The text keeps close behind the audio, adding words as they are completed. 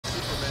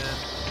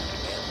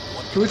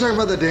Can we talk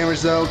about the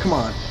damage though? Come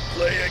on.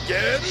 Play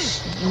again?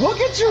 Look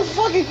at your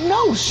fucking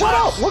no! Shut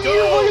up! Look at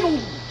your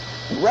fucking.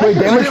 Wait,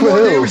 damage for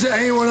who? Damage to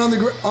anyone on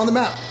the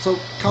map. So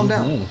calm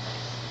down.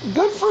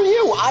 Good for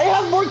you. I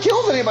have more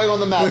kills than anybody on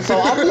the map, so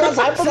I'll be honest.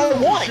 I put that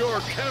one. Your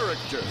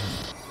character.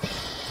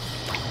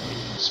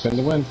 Spin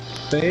the win,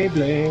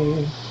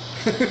 Beyblade.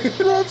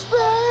 Let's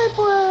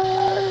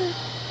Beyblade.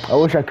 I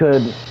wish I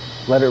could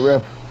let it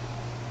rip.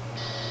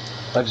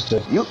 I just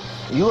did. You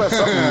have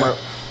something.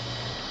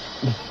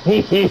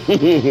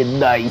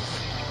 Nice.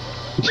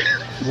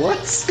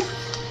 What?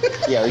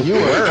 Yeah, you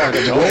were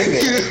fucking joking.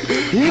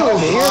 He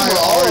was here for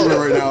all of it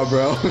right now,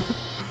 bro.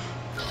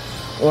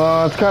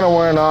 Well, it's kind of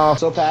wearing off.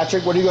 So,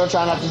 Patrick, what are you going to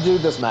try not to do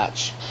this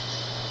match?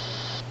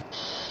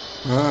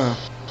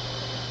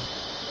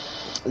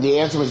 The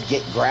answer was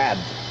get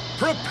grabbed.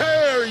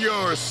 Prepare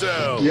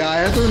yourself. Yeah, I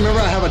have to remember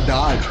I have a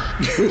dodge.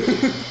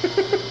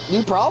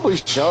 You probably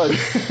should.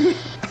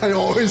 I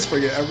always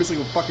forget every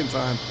single fucking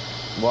time.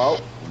 Well,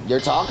 you're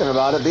talking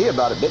about it. Be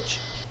about it, bitch.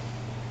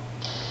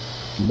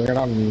 Bring it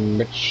on,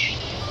 bitch.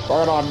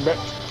 Bring it on, bitch.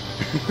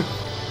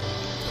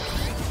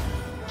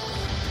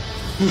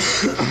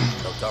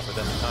 No tougher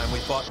than the time we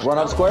fought. Run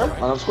up square.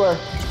 Run up square.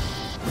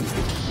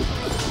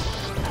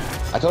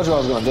 I told you what I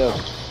was going to do.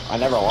 I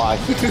never lie.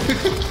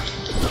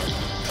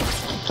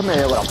 Come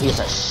here, little piece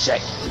of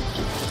shit.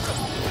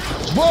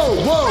 Whoa,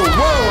 whoa,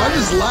 whoa! I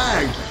just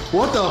lagged.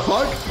 What the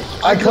fuck?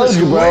 I told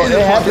you, bro. It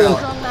happens.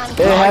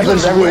 It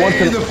happens every once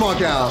in a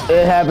while.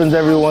 It happens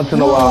every once in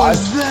a while. What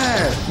was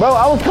that? Bro,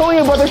 I was telling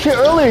you about that shit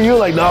earlier. You were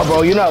like, nah,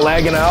 bro, you're not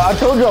lagging out. I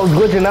told you I was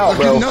glitching out,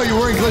 bro. No, you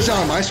weren't glitching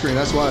out on my screen.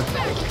 That's why.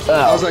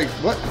 I was like,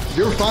 what?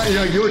 You were fine.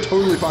 You were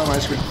totally fine on my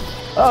screen.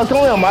 Oh, it's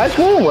only on my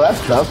screen? Well,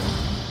 that's tough.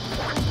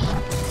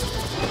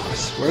 I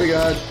swear to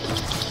God.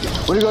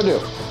 What are you gonna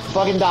do?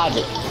 Fucking dodge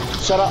it.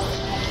 Shut up.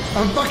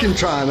 I'm fucking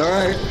trying,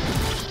 alright?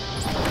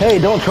 Hey,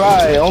 don't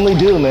try. Only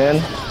do,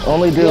 man.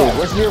 Only do. Yeah,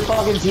 where's your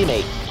fucking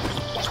teammate?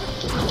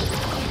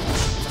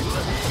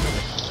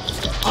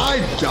 I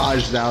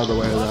dodged out of the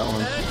way of that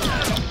one.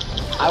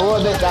 I will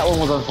admit that one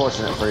was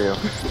unfortunate for you.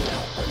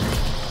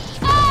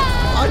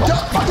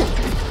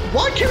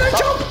 Why can't I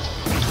jump?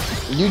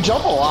 You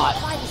jump a lot.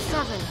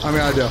 I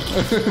mean, I do.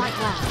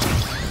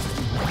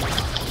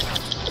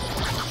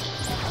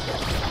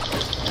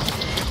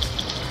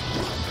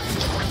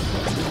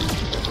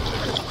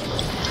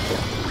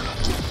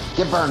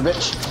 Get burned,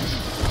 bitch.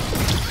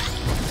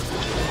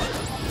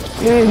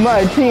 Leave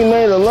my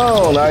teammate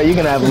alone. Alright, you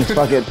can have him.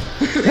 Fuck it.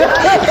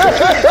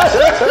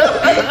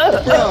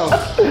 Bro.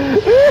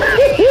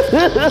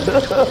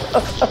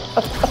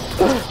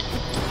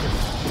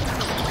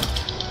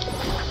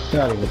 Get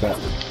out of with that.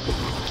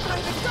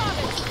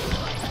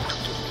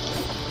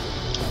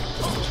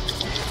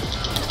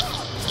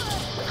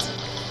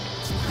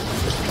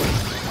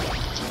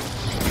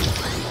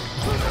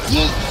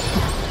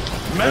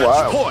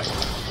 Match point.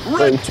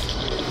 Wait.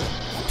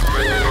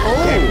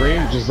 Okay,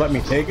 Reem, just let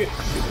me take it.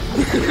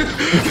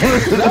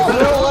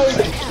 No, like,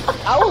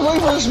 I was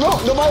waiting for the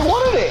smoke. Nobody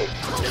wanted it.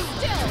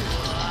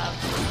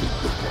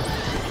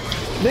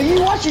 Then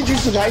you watch your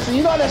Jutsu guys, and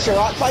you know how that shit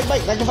rock. Fight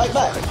back. I can fight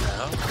back.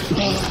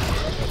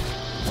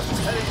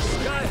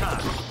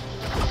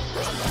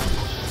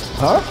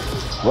 Huh?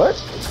 What?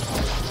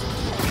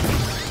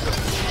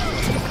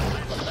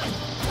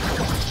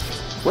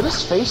 What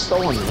is face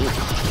throwing me?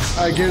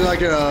 I get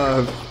like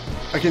a...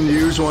 I can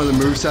use one of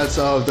the movesets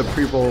of the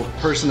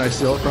person I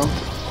steal it from.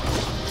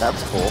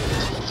 That's cool.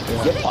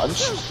 Get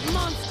punched.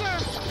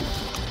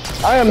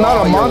 I am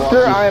not a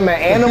monster. I am an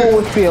animal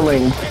with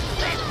feelings.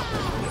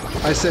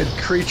 I said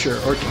creature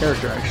or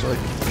character, actually.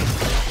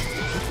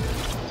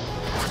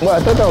 Well, I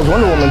thought that was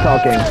Wonder Woman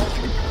talking.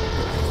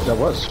 That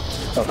was.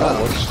 Oh, that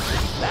was.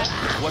 That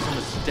was a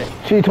mistake.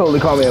 She totally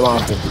called me a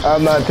monster.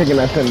 I'm not taking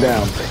that thing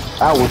down.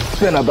 I will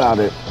spin about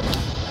it.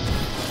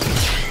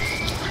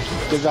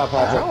 Good job,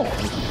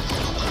 Patrick.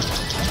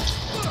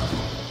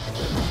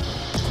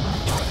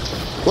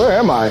 Where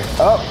am I?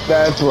 Oh,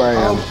 that's where I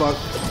am. Oh, fuck.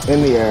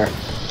 In the air.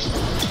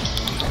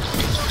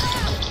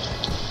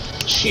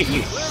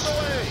 Jeez.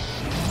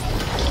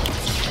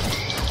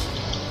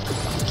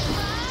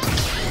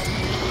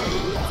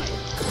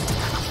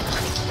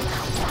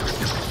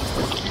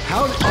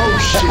 How? Oh,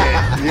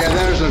 shit. Yeah,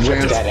 there's no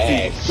chance. That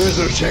egg. There's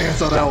no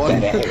chance on that one.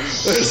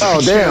 There's no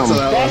Oh, damn. chance on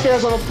that Dash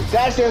dance on him.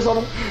 Dash dance on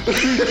him.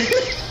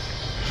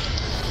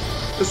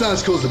 It's not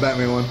as cool as the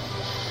Batman one.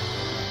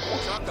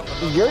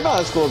 You're not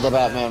as cool as the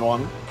Batman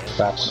one.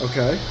 That's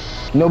Okay.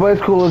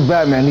 Nobody's cool as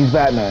Batman. He's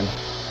Batman.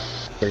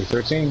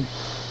 313.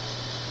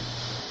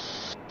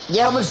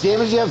 Yeah, how much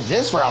damage do you have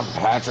this round,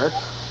 Patrick?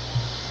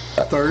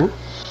 Third.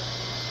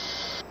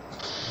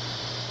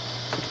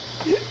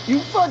 You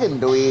fucking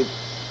dweeb.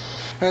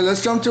 Hey,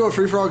 let's jump to a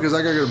free-for-all because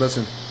I gotta go to bed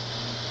soon.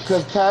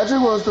 Because Patrick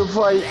wants to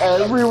fight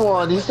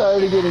everyone. He's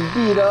tired of getting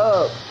beat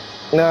up.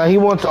 Nah, he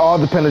wants all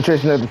the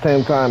penetration at the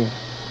same time.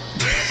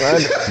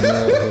 Right?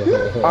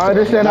 I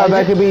understand how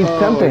that could be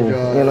tempting,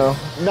 you know.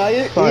 No,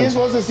 he just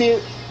wants to see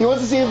it. He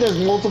wants to see if there's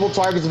multiple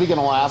targets if he can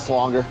last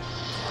longer.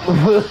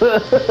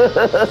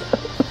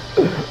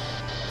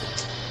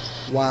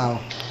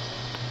 Wow.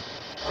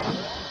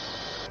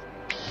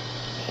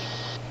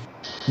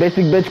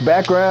 Basic bitch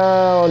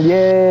background,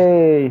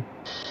 yay!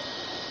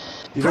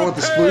 You don't want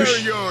the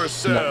sploosh?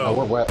 No,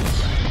 we're wet.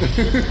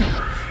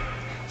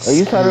 Are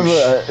you tired of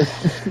a...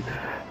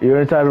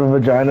 You're inside of a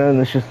vagina and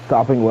it's just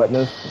stopping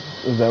wetness?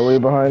 Is that what you're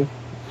behind?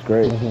 It's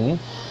great. Mm-hmm.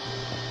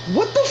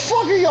 What the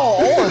fuck are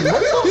y'all on?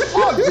 What the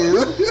fuck,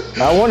 dude?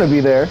 I want to be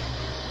there.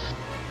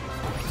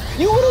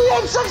 You literally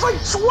had sex like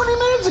 20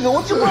 minutes ago.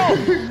 What's your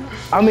problem?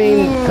 I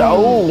mean,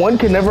 so one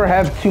can never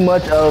have too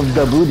much of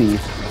the booty.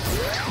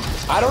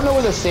 I don't know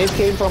where the save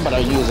came from, but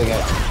I'm using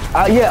it.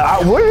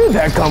 Where did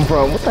that come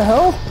from? What the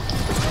hell?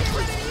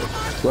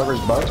 Whoever's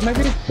buzzed,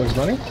 maybe? Bugs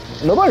Bunny?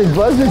 Nobody's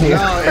buzzing here.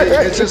 No,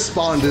 it just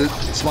spawns in.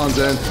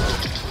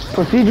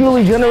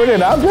 Procedurally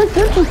generated objects?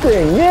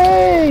 Interesting.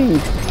 Yay!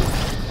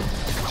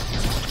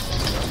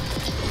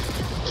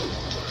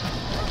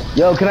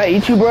 Yo, can I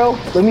eat you, bro?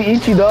 Let me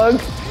eat you, dog.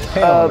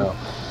 Hell no.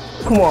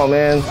 Come on,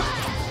 man.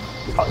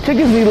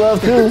 Chickens need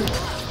love, too.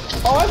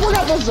 Oh, I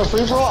forgot this is a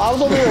free-for-all. I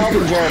was over here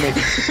helping Jeremy.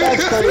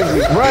 That's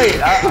crazy.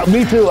 Right,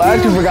 me too. I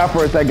actually forgot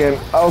for a second.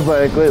 I was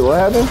like, wait, what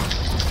happened?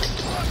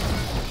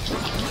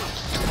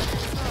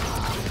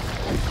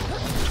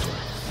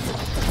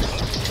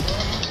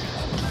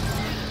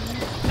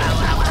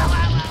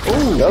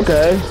 Ooh,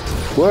 okay.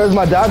 Where's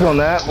my dodge on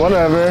that?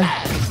 Whatever.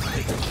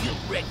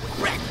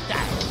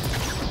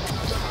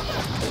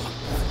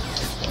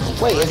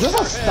 Wait, is this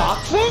a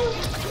stock thing?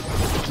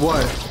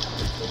 What?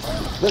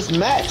 This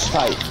match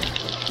type.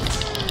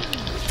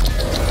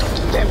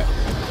 Damn it.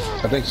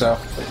 I think so.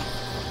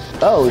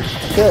 Oh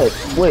shit!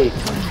 Wait,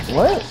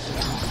 what?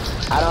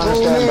 I don't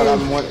understand,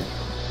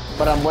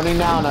 but I'm winning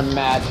now and I'm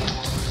mad.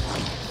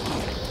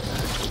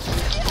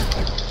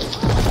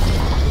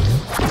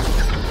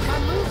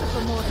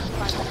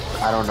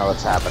 I don't know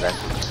what's happening.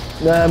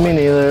 Nah, me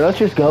neither. Let's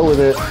just go with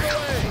it.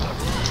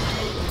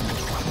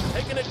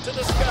 Taking it to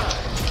the sky.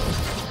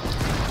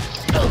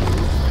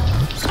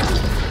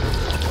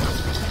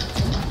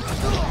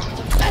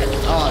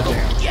 Oh,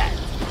 damn.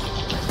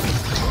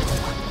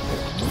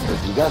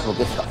 You guys will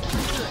get the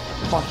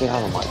fucking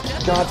out of my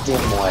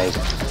goddamn way.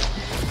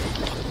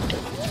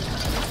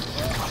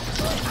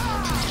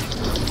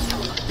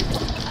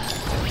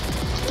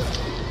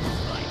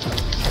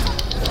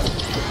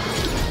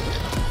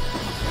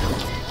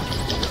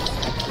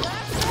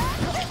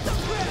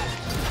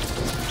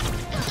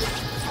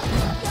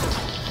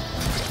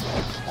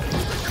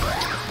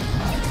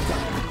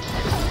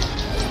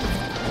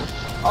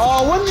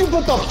 Oh, when did you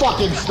put the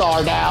fucking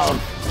star down?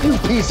 You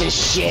piece of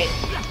shit.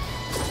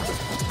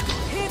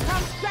 Here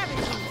comes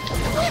gravity.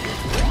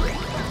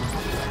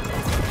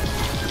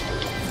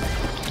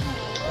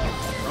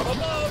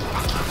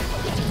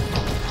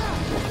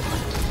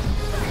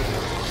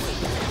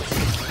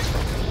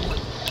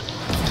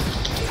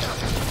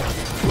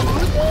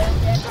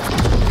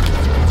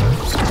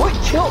 What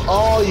kill?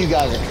 Oh, you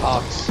guys are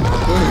cocks.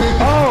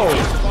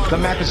 Oh! The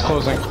map is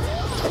closing.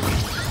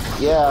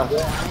 Yeah.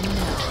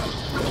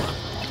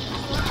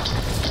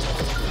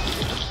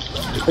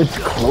 It's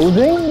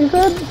closing, you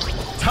said?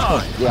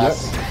 Time.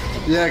 Yes.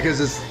 Yeah, because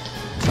it's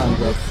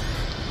time's up.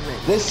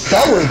 This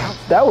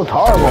That was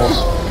horrible.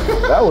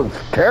 That was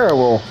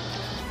terrible.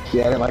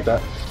 Yeah, I didn't like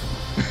that.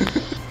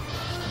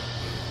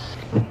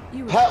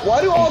 Pat,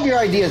 why do all of your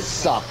ideas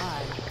suck?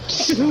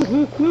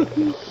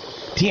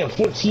 Damn,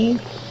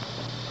 14?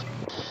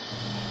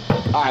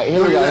 Alright, here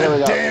Look we go, at here we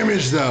that go.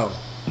 damage, though.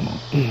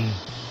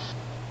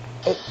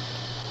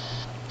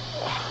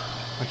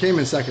 I came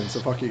in second, so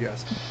fuck you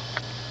guys.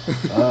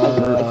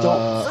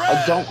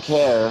 I don't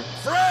care.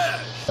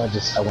 I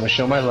want to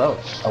show my love.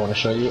 I want to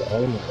show you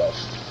all of my love.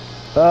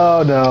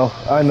 Oh no,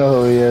 I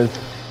know who he is.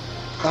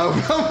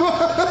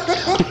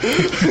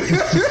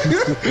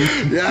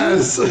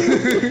 Yes.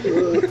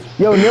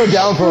 Yo, kneel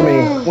down for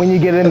me when you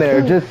get in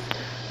there. Just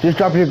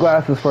drop your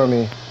glasses for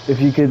me, if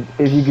you could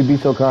be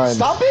so kind.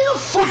 Stop being a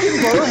fucking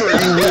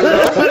pervert.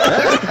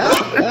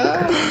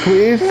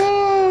 Please,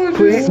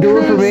 please do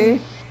it for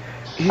me.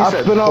 I'll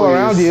spin all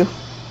around you.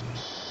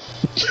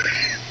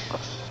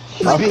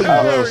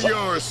 Prepare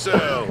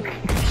yourself.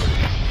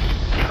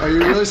 Are you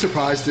really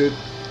surprised, dude?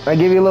 I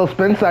give you a little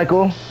spin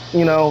cycle,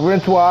 you know,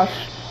 rinse wash.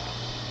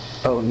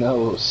 Oh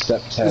no,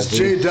 step It's test.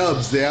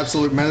 JayDubbs, the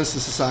absolute menace to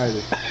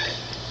society.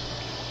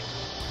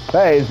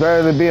 Hey, it's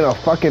better than being a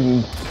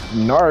fucking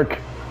narc.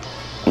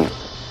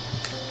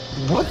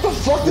 What the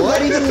fuck does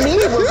that even mean?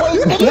 We're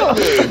playing video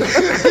games.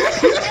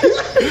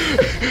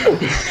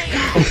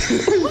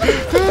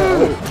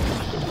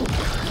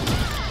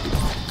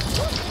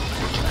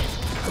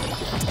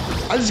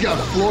 I just got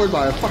floored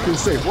by a fucking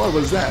safe. What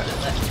was that?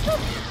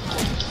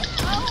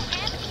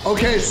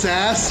 Okay,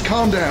 Sass,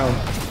 calm down.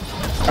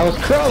 I was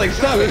crawling,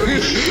 stop it!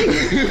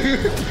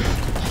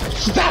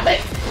 Stop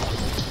it!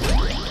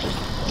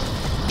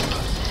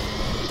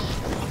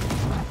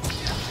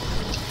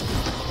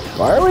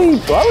 Why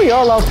are we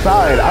all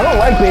outside? I don't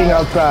like being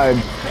outside.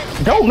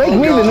 Don't make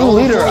me the new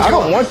leader. I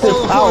don't want this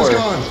power.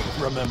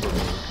 Remember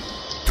me.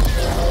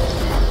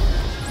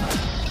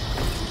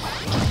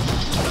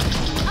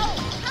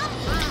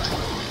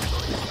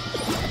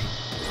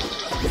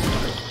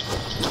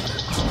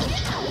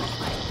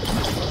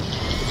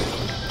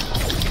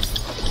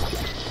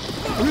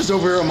 just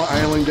over here on my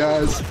island,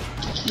 guys.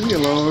 Leave me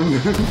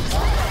alone.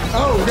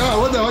 Oh god,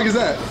 what the fuck is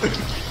that?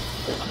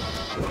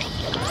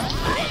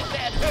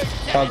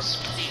 Hugs.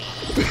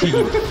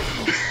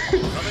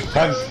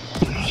 Hugs.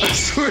 I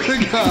swear to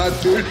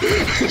God, dude.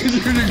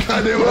 You're your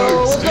goddamn Yo,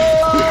 hugs. let's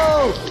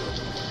go!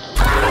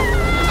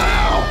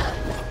 Ow.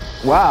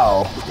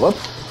 Wow.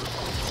 Whoops.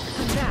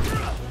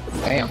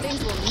 Damn.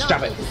 Things will not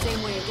Stop be it. the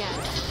same way again.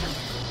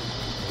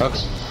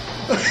 Hugs.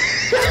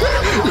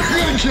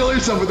 You're gonna kill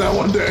yourself with that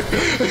one day.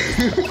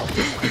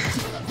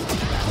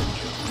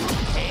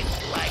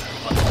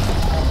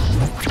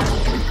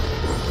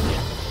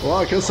 Well,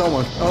 I killed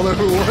someone. I don't know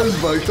who it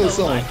was, but I killed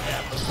someone.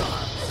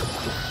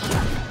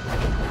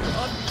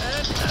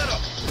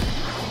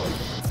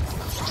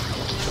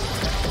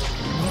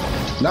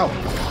 No.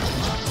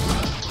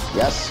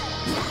 Yes.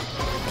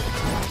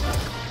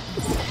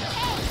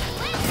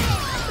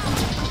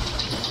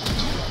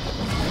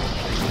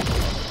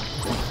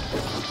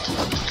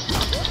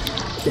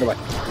 Get away.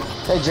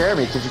 Hey,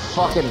 Jeremy, could you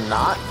fucking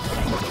not?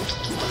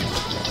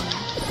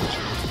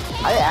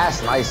 I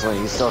asked nicely,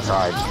 you still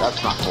tried.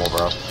 That's not cool,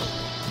 bro.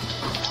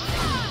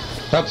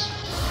 Hugs.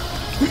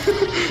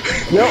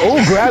 Yo,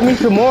 oh, grab me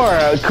some more.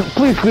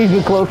 Please squeeze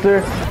me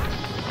closer.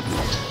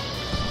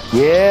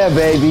 Yeah,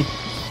 baby.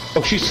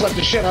 Oh, she slapped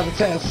the shit out of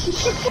Tess.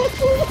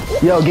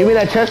 Yo, give me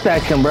that chest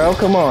action, bro.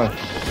 Come on.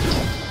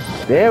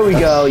 There we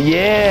go.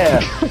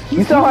 Yeah.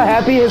 You saw how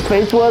happy his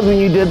face was when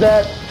you did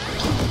that?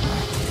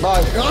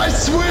 Bye. I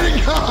swear to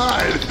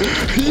God!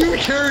 You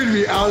carried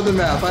me out of the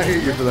map. I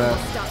hate you for that.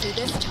 Stop you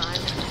this time.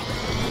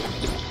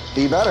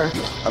 Be better.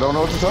 I don't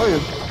know what to tell you.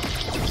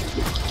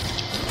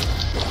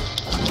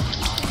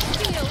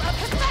 Feel a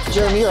pathetic.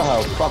 Jeremy, you're a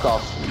hoe. Fuck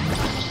off.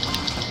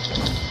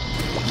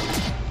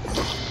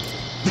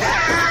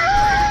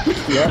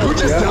 Who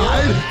just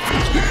died?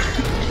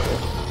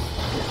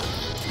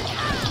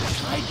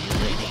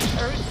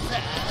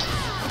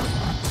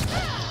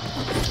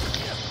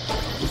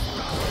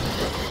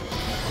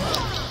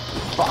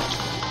 Fuck.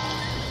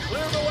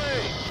 Clear the way.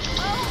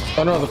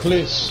 Oh no, the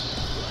police.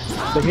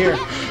 They're here.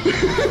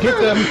 Get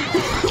them.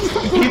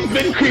 He's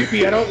been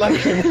creepy. I don't like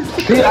him.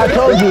 See, I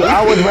told you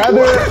I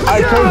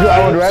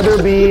would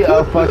rather be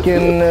a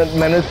fucking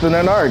menace than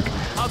an arc.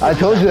 I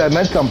told you that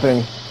meant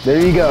something. There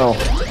you go.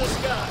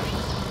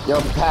 Yo,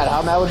 Pat,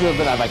 how mad would you have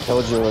been if I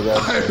killed you again?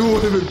 I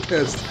would have been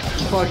pissed.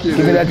 Fuck you,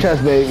 Give me dude. that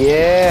chest, baby.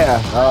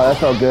 Yeah. Oh, that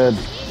felt good.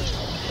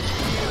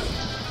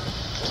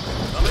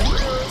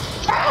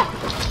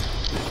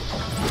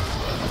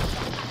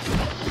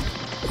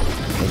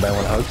 Anybody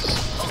want hugs?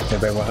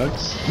 Anybody want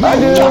hugs? I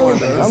do.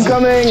 I'm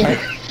coming.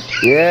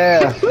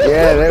 Yeah.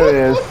 Yeah, there it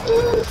is.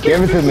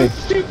 Give it to me.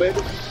 Stupid.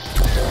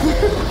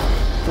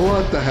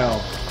 What the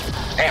hell?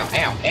 Ow,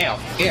 ow, ow,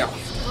 ow.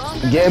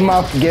 Get in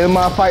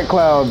my fight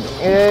cloud.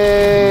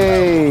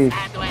 Yay.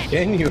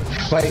 Can you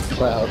fight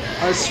Cloud?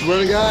 I swear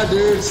to God,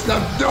 dude.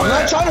 Stop doing I'm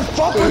not that. trying to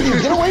fuck with you.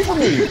 Get away from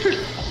me.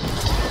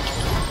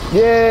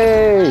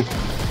 Yay.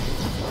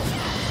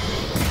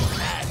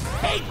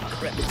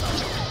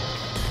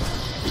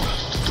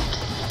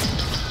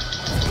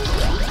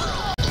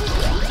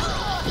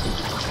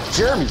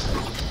 Jeremy.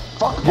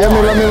 Fuck.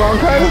 Jeremy, let me long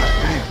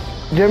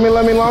time. Jeremy,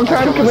 let me long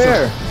time. Come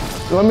here.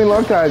 Let me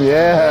long time.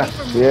 Yeah.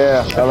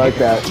 Yeah. I like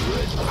that.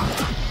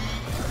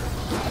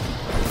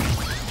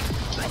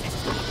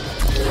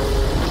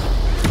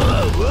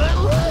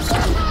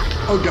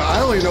 Oh God, I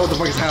don't even know what the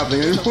fuck is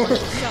happening anymore.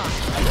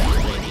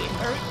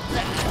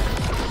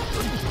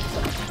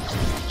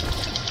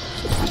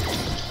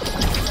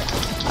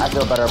 I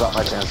feel better about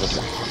my chances.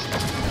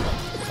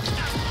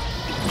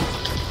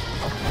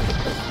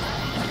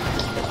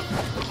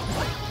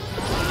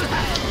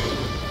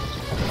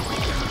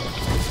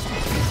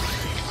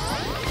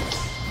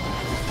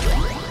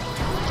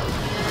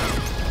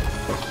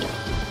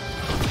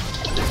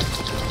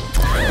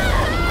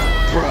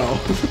 Bro.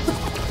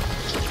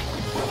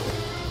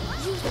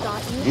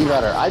 Be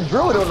better. I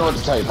really don't know what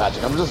to tell you,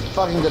 Patrick. I'm just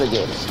fucking good at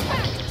games.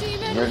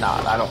 Demon. You're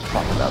not. I don't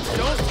fucking know.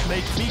 Don't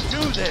make me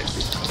do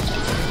this.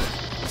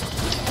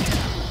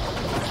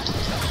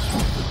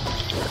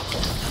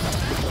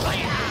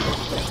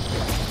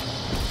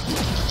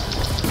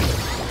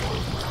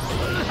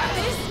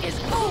 This is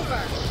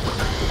over.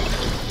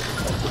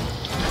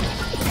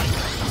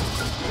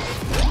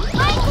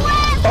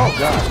 Oh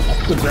god.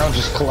 The ground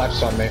just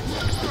collapsed on me.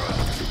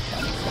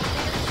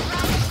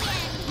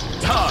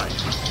 Time.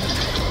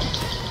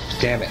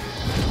 Damn it.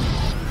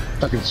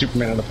 Fucking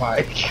Superman on the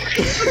pie.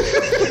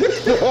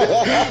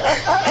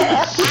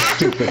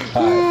 Stupid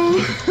pie.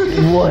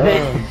 What?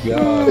 Oh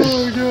gosh.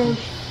 Oh gosh.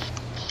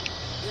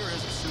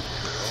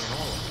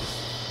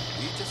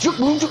 Juke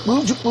move, juke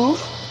move, juke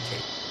move.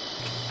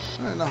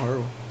 Alright, not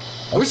horrible.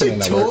 I I'm wish saying it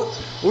that told.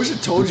 worked. I wish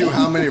it told you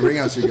how many ring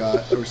outs you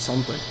got or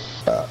something.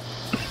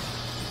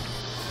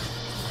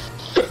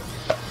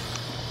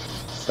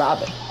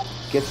 Stop it.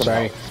 Get some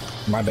Sorry. help.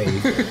 My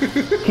baby.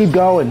 Keep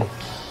going.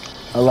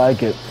 I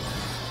like it.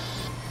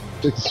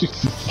 Yo.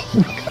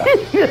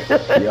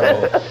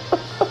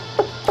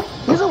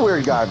 He's a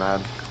weird guy,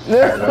 man.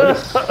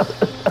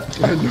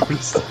 I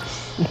noticed.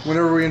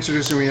 Whenever we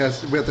introduce him, we have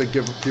to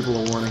give people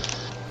a warning.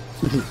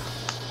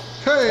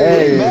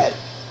 Hey. Bet.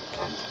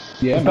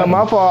 Yeah, It's not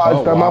my fault. Oh,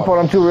 It's not my fault.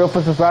 I'm too real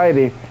for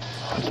society.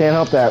 I can't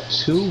help that.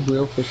 Too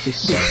real for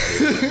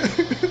society.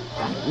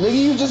 Nigga,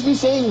 you just be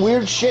saying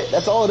weird shit.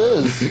 That's all it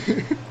is.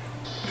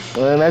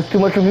 And that's too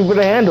much for people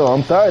to handle.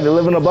 I'm sorry. They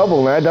live in a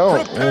bubble, and I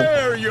don't.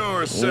 Prepare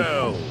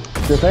yourself.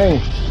 It's the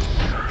thing.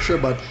 Sure,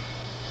 bud.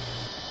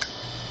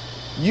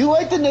 You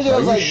like the nigga that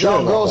was you like, sure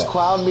young about girls that?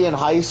 clowned me in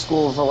high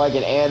school for like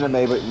an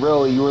anime, but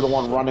really you were the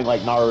one running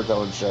like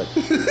Naruto and shit.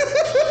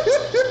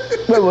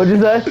 Wait, what'd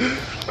you say?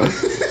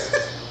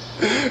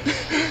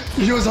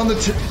 He was on the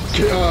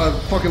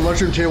fucking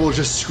lunchroom table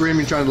just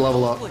screaming, trying to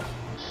level up.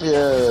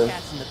 Yeah.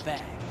 Cats in the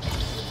bag.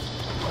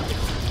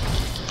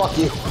 Fuck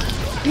you.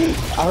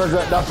 I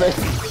regret nothing.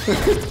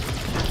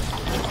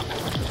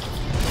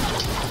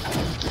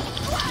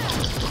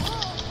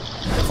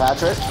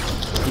 Patrick,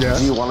 Yeah.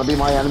 do you want to be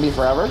my enemy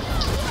forever?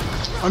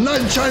 I'm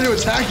not trying to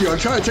attack you. I'm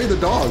trying to take the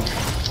dog.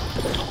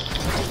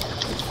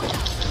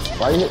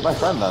 Why you hit my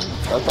friend then?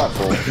 That's not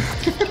cool.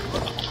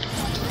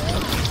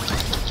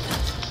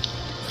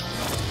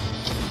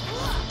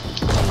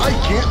 I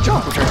can't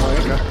jump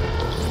apparently.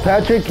 Okay.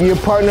 Patrick, your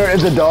partner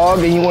is a dog,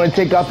 and you want to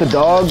take out the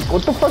dog?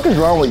 What the fuck is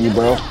wrong with you,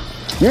 bro?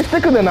 You're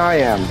sicker than I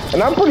am,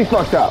 and I'm pretty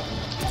fucked up.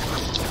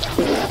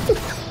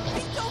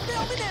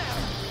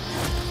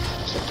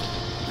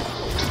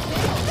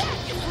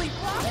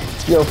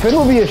 Yo, Finn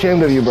will be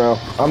ashamed of you, bro.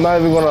 I'm not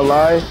even gonna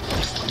lie.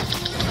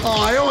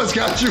 Oh, I almost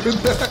got you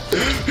with that.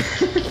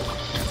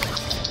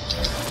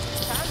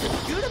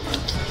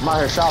 I'm out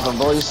here shopping,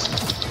 boys.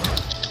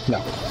 No.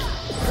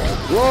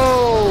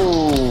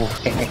 Whoa!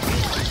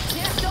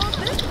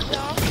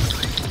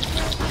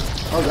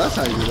 Oh, that's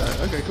how you do that.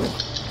 Okay, cool.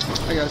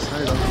 Hi guys, how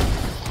you doing?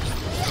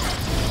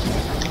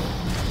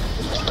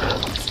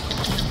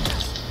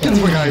 Get the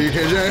fuck out of here,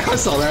 KJ. I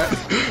saw that.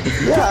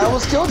 Yeah, I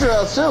was killed your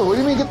ass too. What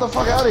do you mean get the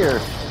fuck out of here?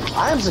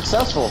 I am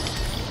successful.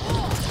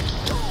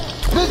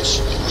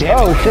 Bitch!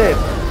 Oh shit,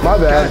 my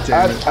bad.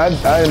 God damn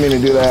it. I didn't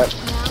mean to do that.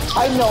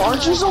 I know,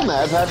 aren't you so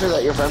mad, Patrick,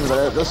 that your friends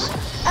are at this?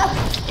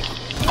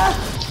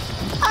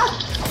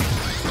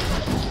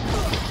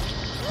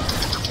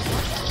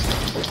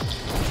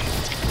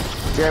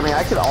 Jeremy,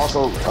 I could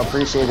also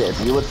appreciate it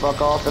if you would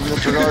fuck off in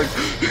this regard.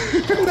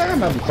 I'm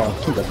having fun.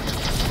 I'm good.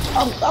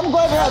 I'm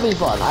glad you're having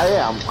fun. I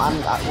am.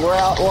 We're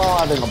all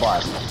having a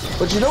blast.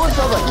 But you know what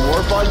sounds like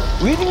more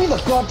fun? Leaving me the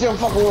goddamn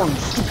fuck alone, you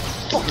stupid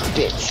fucking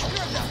bitch.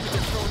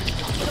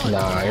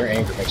 Nah, your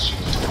anger makes you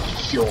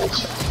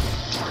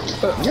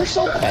fueled. You're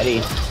so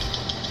petty.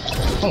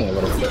 Only a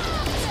little bit.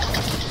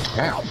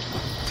 Ow.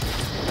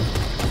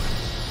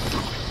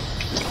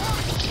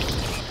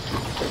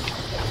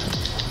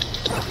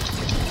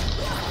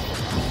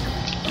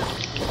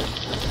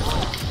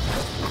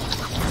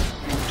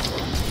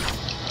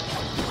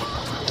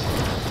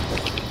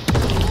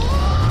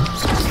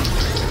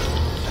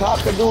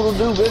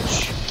 Cock-a-doodle-doo,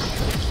 bitch.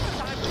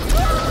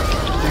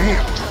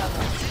 Damn.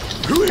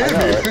 Who hit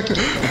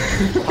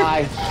me? Hi.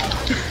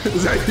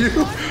 Is that you?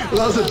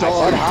 That was a I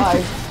dog. said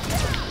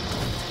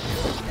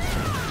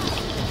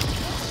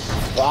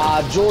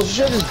hi. Jules, you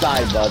should have just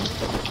died, bud.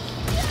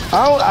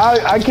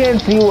 I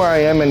can't see where I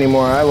am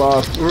anymore. I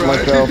lost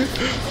myself.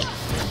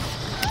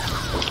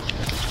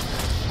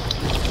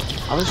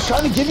 I was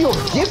trying to give you a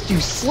gift, you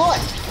slut.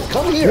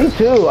 Come here. Me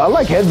too. I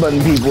like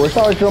headbutting people. It's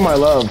how I show my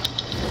love.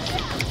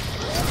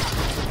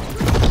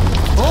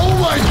 Oh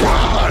my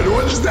god,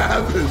 what just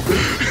happened?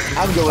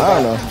 I'm good with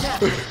I don't know.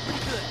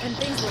 And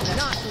things were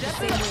not the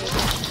same way.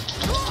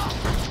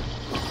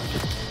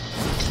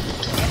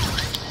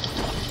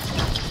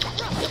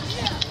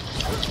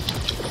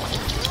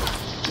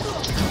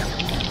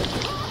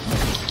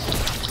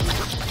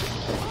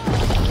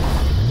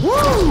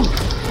 Woo!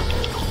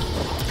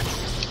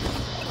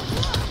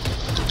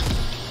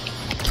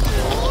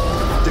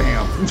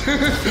 Damn.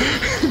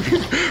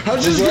 How'd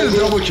you just get a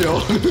double kill?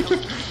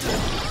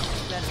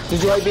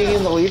 Did you like being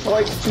in the lead for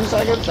like 2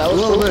 seconds? That A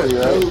was little cool for bit. you,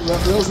 right?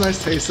 That was a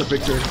nice taste of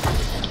victory.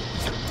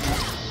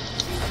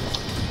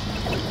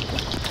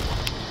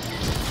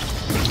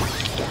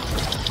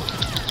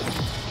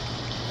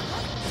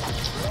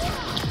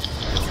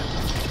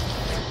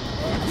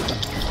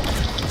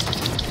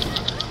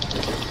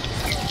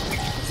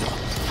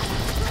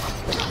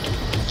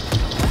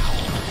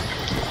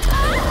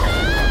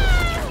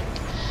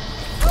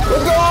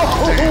 Let's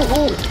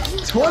go!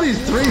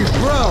 23,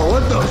 bro,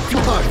 what the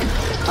fuck?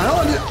 I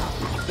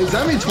don't does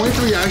that mean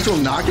 23 actual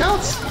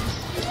knockouts?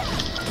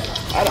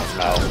 I don't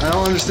know. I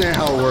don't understand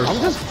how it works.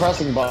 I'm just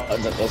pressing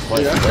buttons at this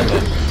point. Yeah.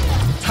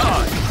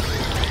 Time.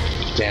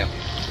 Damn.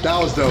 That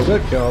was dope.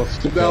 Good kills.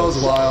 Good That was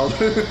kills. wild.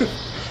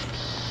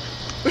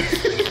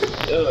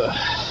 Ugh.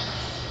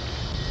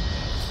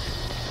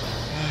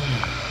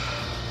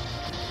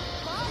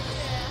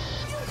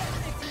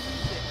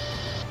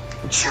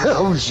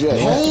 Oh shit.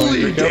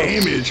 Holy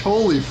damage,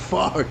 holy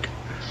fuck.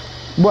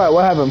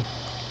 What happened?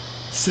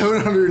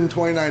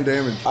 729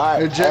 damage.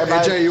 Alright,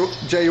 Hey,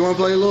 Jay, you want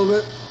to play a little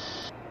bit?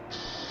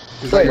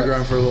 Just let Wait. your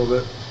ground for a little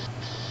bit.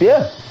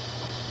 Yeah.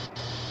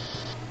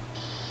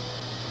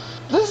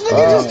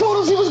 nigga just told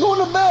us he was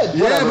going to bed.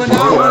 Yeah, but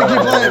now I want to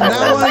keep playing.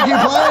 Now I want to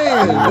keep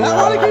playing. Now I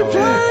want to keep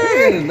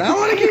playing. Now I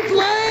want to keep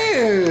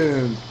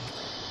playing.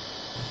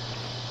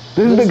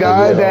 This is the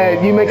guy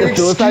that you make a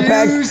suicide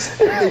pact.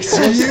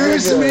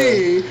 Excuse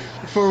me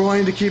for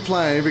wanting to keep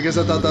playing because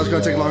I thought that was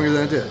going to take longer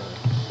than it did.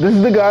 This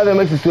is the guy that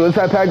makes a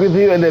suicide pact with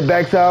you and then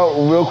backs out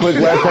real quick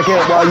last second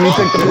while you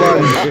take the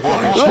plunge.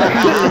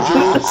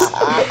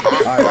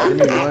 Alright,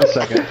 give me 1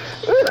 second.